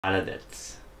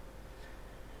Candidates.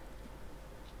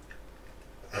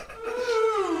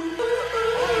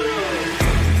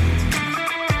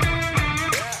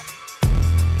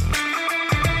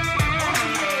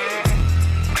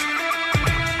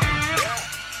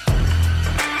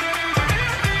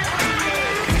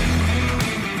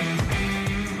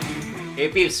 Hey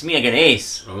peeps, me again,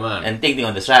 Ace. Roman. And Ting Ting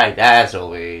on the side, as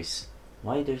always.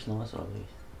 Why there's no as always?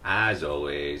 As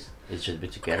always. It should be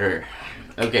together.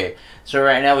 Okay, so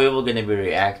right now we will gonna be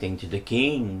reacting to the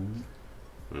king.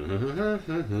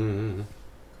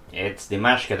 It's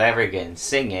Dimash Kudaibergen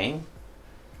singing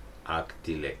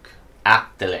Tilek.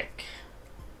 Tilek.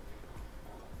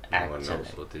 No one knows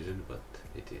what is it, but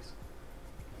it is.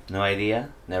 No idea?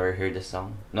 Never heard the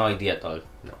song? No idea at all?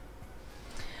 No.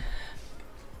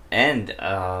 And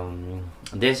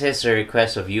this is a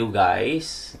request of you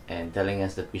guys and telling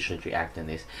us that we should react on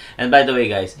this. And by the way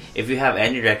guys, if you have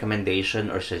any recommendation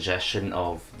or suggestion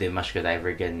of the Dimash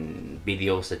Kudaibergen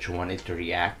videos that you wanted to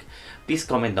react, please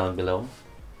comment down below.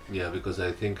 Yeah, because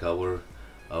I think our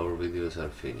videos are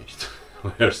finished.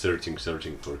 We are searching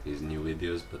for his new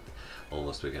videos, but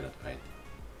almost we cannot find.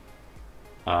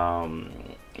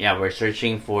 Yeah, we're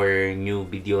searching for new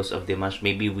videos of Dimash.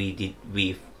 Maybe we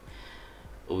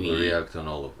react on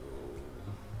all of them.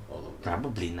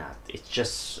 Probably not. It's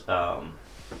just I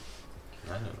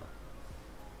don't know.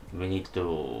 we need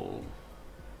to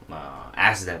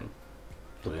ask them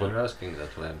to We're asking,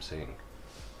 that's what I'm saying.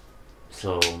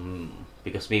 So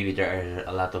because maybe there are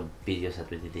a lot of videos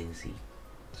that we didn't see.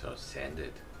 So send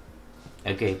it.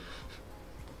 Okay.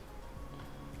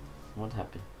 What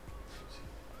happened?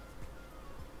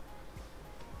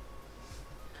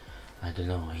 I don't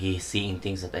know. He's seeing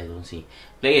things that I don't see.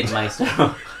 Play it,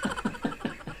 Maestro.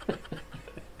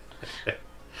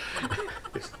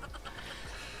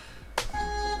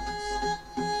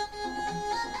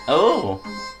 Oh!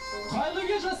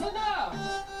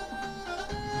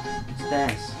 It's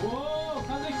dance.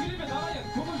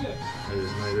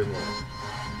 Here's my demo.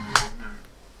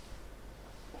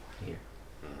 Here.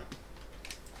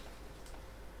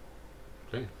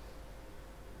 Play.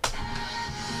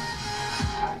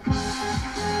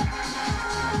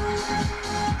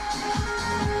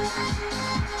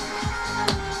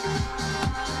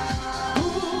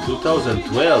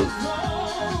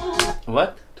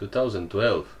 What?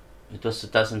 2012. It was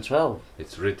 2012.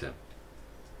 It's written.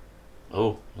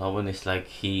 Oh, that one is like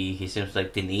he seems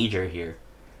like teenager here.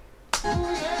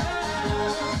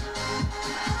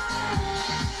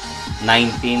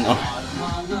 19 or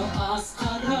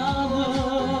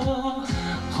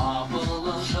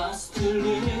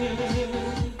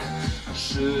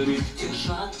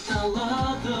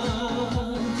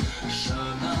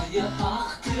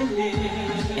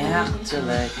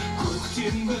Tilek.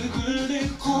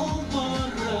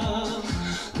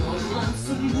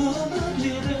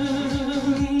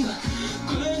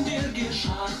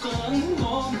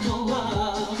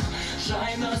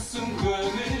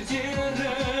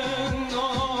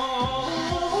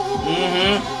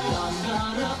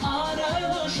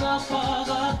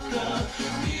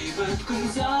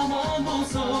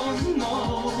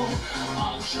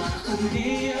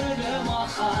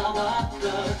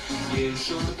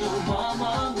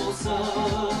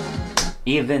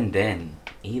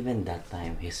 Even that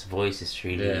time, his voice is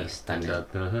really stunning.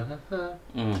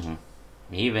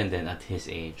 Even then, at his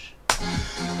age.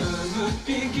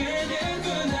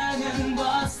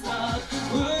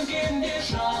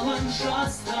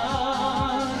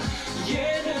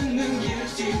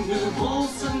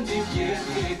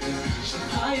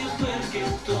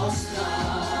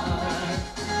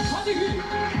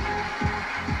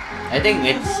 I think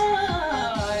it's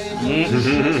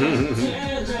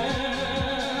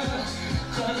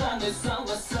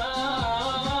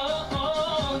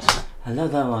I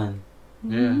love that one.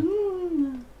 Yeah.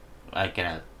 I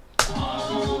cannot.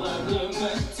 Oh.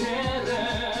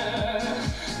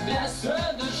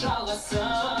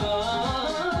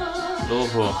 I think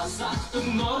it's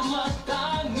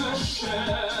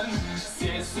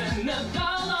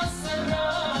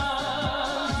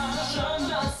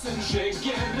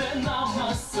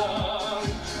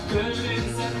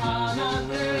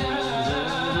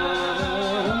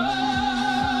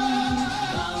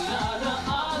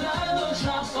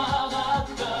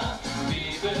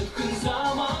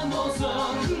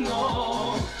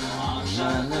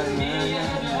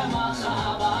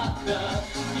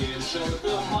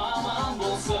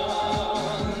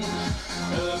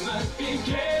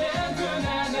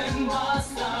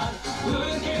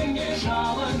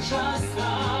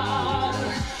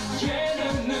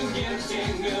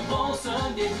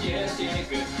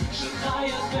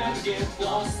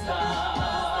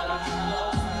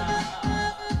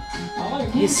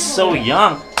He's so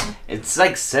young. It's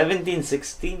like 17,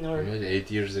 16 or...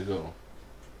 8 years ago.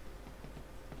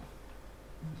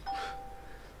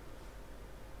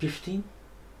 15?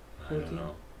 I don't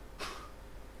know.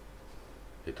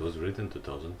 It was written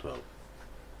 2012.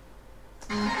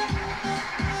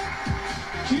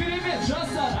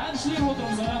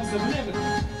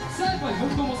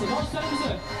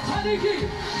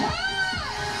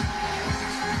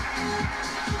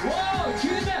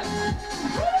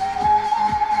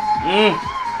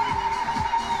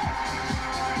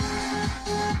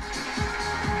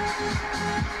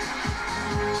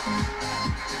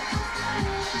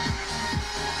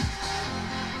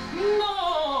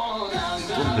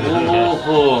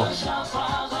 Oh.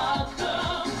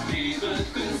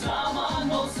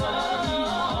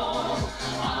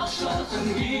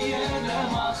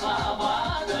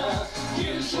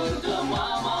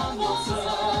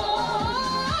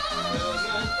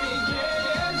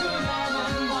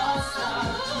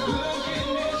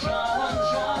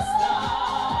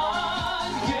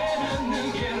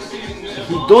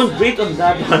 Don't breathe on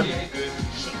that one.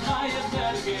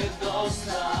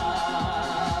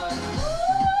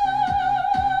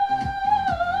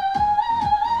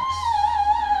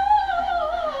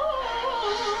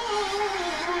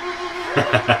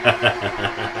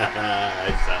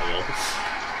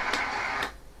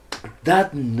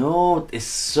 That note is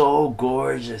so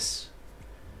gorgeous.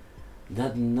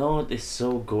 That note is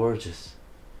so gorgeous.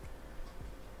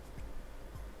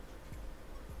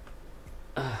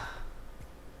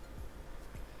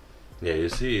 Yeah, you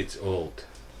see, it's old.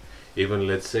 Even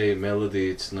let's say melody,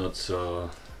 it's not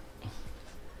so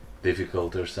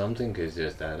difficult or something. It's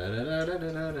just there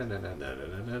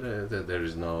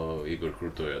is no Igor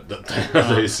Krutoy at that time,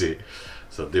 as I see.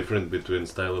 So different between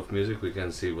style of music we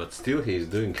can see, but still he's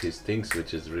doing his things,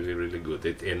 which is really really good.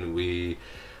 And we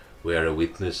are a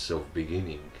witness of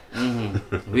beginning.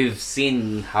 We've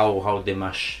seen how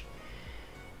Dimash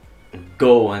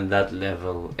go on that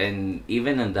level, and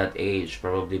even on that age,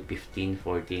 probably 15,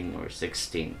 14 or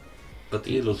 16. But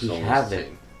he looks almost have the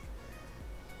it.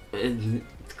 same.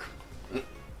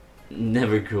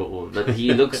 Never grow old, but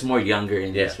he looks more younger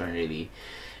in this one really.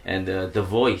 And the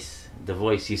voice,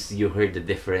 you heard the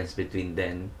difference between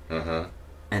then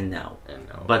and now.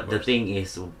 But the thing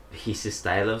is, his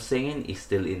style of singing is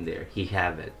still in there. He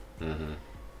have it.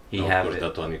 He have it.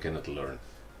 That one you cannot learn.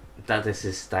 That is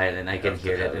his style, and I can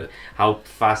hear it. How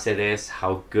fast it is,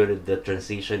 how good the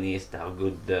transition is, how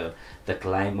good the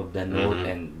climb of the note,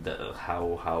 and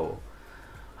how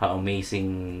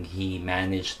amazing he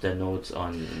managed the notes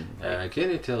on.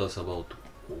 Can you tell us about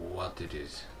what it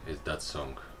is? Is that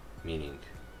song meaning?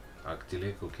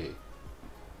 Tilek, okay.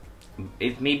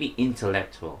 It may be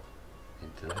intellectual.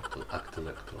 Intellectual,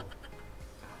 actellectual.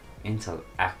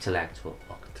 Actellectual.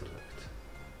 Actellect.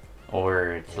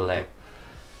 Or Tilek.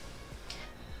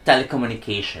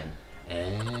 Telecommunication.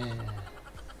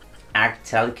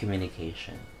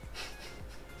 Telecommunication.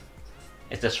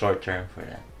 It's a short term for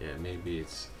that. Yeah, maybe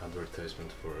it's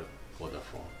advertisement for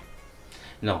Vodafone.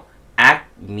 No,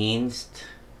 act means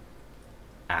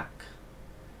act.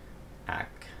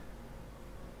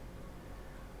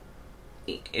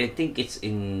 I think it's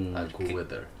in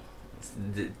AccuWeather.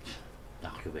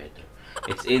 AccuWeather.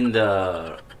 It's in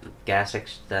the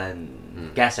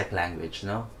Kazakh language,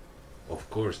 no? Of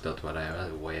course, that's why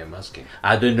I'm asking.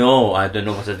 I don't know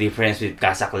what's the difference with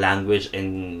Kazakh language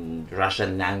and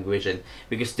Russian language, and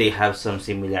because they have some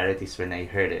similarities when I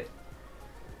heard it.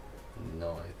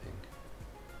 No, I think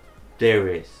there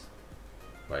is.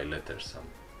 By letters, some.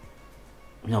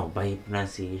 No, by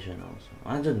pronunciation also.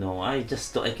 I don't know. I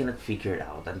cannot figure it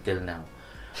out until now.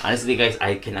 Honestly, guys,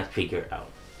 I cannot figure it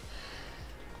out.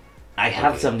 I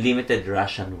have some limited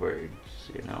Russian words,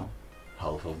 you know.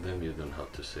 Half of them you don't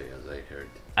have to say, as I heard.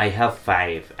 I have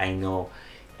 5. I know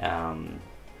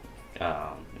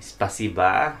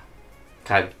Spasiba,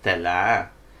 Kagtala,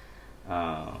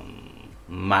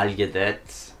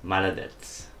 Maladets.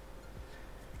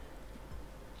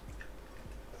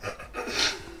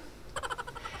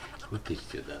 Who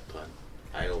teach you that one?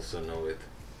 I also know it.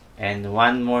 And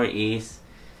one more is...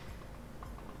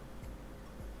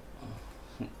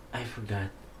 I forgot.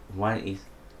 One is...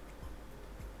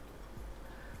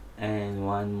 And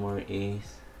one more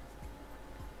is...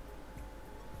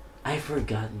 I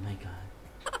forgot, my god.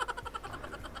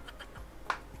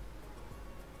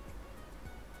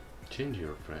 Change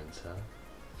your friends, huh?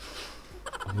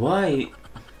 Why?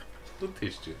 Who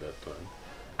teach you that one?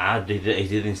 I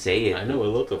didn't say it. I know a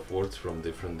lot of words from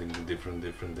different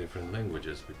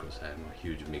languages because I'm a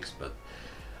huge mix, but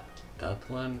that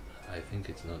one I think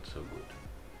it's not so good.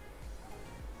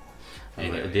 I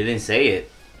didn't say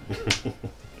it.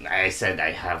 I said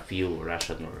I have few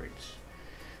Russian words.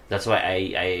 That's why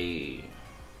I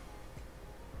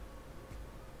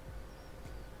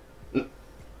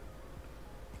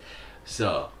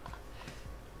So,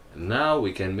 now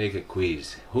we can make a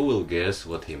quiz. Who will guess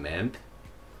what he meant?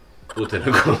 Put in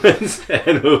the comments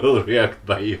and who will react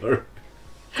by your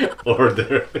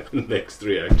order. Next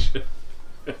reaction.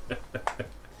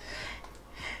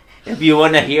 If you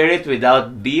wanna hear it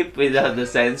without beep, without the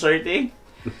censor thing,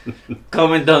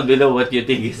 comment down below what you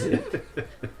think is it.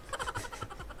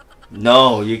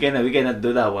 No, we cannot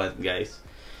do that one, guys.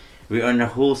 We're on a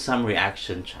wholesome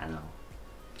reaction channel.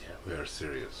 Yeah, we are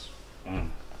serious.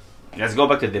 Let's go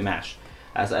back to Dimash.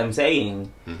 As I'm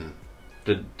saying,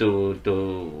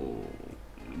 to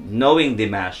knowing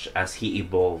Dimash as he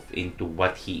evolved into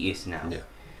what he is now,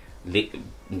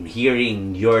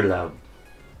 hearing Your Love,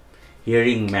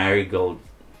 hearing Marigold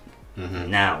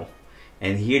now,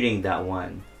 and hearing that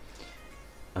one,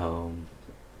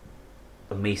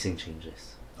 amazing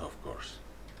changes. Of course.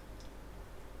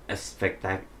 A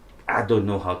spectacular. I don't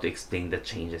know how to explain the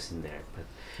changes in there, but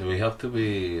We have to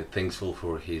be thankful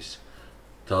for his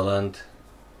talent,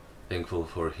 thankful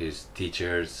for his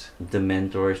teachers, the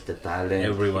mentors, the talent,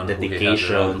 everyone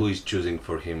dedication, who is choosing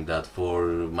for him that, for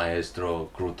Maestro,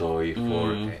 Krutoi,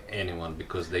 for anyone,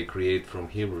 because they create from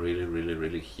him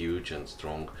really huge and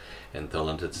strong and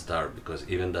talented star, because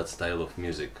even that style of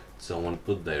music, someone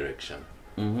put direction.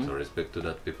 So respect to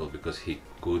that people, because he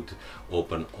could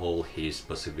open all his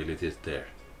possibilities there.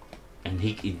 And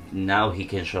now he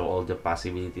can show all the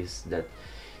possibilities that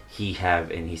he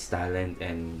have in his talent,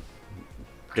 and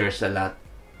there's a lot,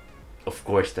 of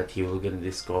course, that he will gonna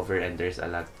discover, and there's a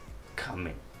lot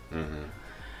coming.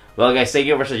 Well, guys, thank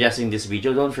you for suggesting this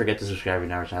video. Don't forget to subscribe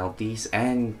in our channel, please,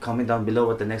 and comment down below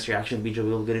what the next reaction video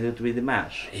we're gonna do with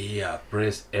Dimash. Yeah,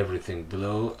 press everything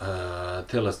below.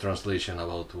 Tell us translation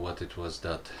about what it was,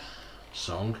 that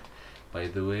song. By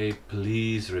the way,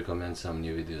 please recommend some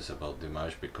new videos about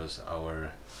Dimash, because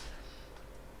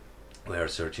we are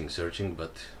searching,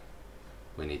 but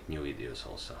we need new videos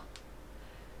also.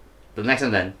 Till next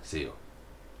time then. See you.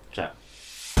 Ciao.